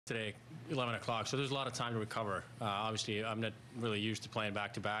yesterday, 11 o'clock, so there's a lot of time to recover. Obviously, I'm not really used to playing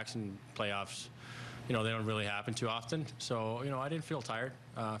back-to-backs and playoffs. They don't really happen too often. So, I didn't feel tired.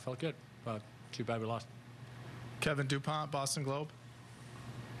 I felt good. Too bad we lost. Kevin Dupont, Boston Globe.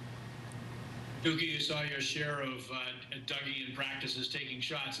 Tuukka, you saw your share of Dougie in practices taking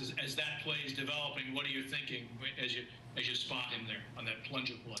shots. As that play is developing, what are you thinking as you spot him there on that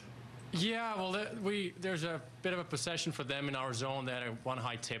plunger play? Yeah, well, there's a bit of a possession for them in our zone. They had one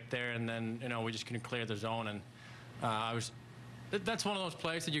high tip there, and then we just couldn't clear the zone. And that's one of those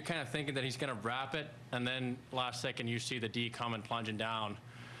plays that you're kind of thinking that he's going to wrap it, and then last second you see the D coming plunging down.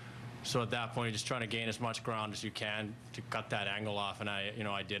 So at that point, you're just trying to gain as much ground as you can to cut that angle off, and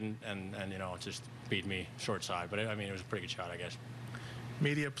I didn't, and it just beat me short side. But it was a pretty good shot, I guess.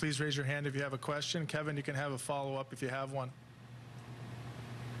 Media, please raise your hand if you have a question. Kevin, you can have a follow-up if you have one.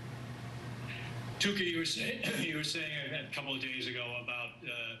 Tuukka, you were saying a couple of days ago about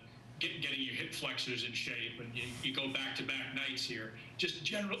getting your hip flexors in shape, and you go back-to-back nights here. Just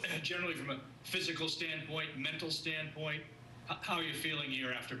generally from a physical standpoint, mental standpoint, how are you feeling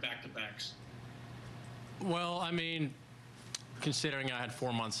here after back-to-backs? Well, considering I had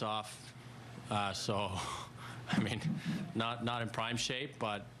 4 months off, so not in prime shape,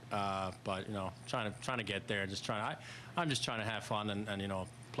 but trying to get there. I'm just trying to have fun and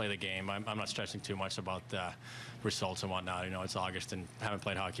play the game. I'm not stressing too much about the results and whatnot. It's August and haven't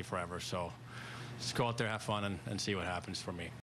played hockey forever, so just go out there, have fun, and see what happens for me.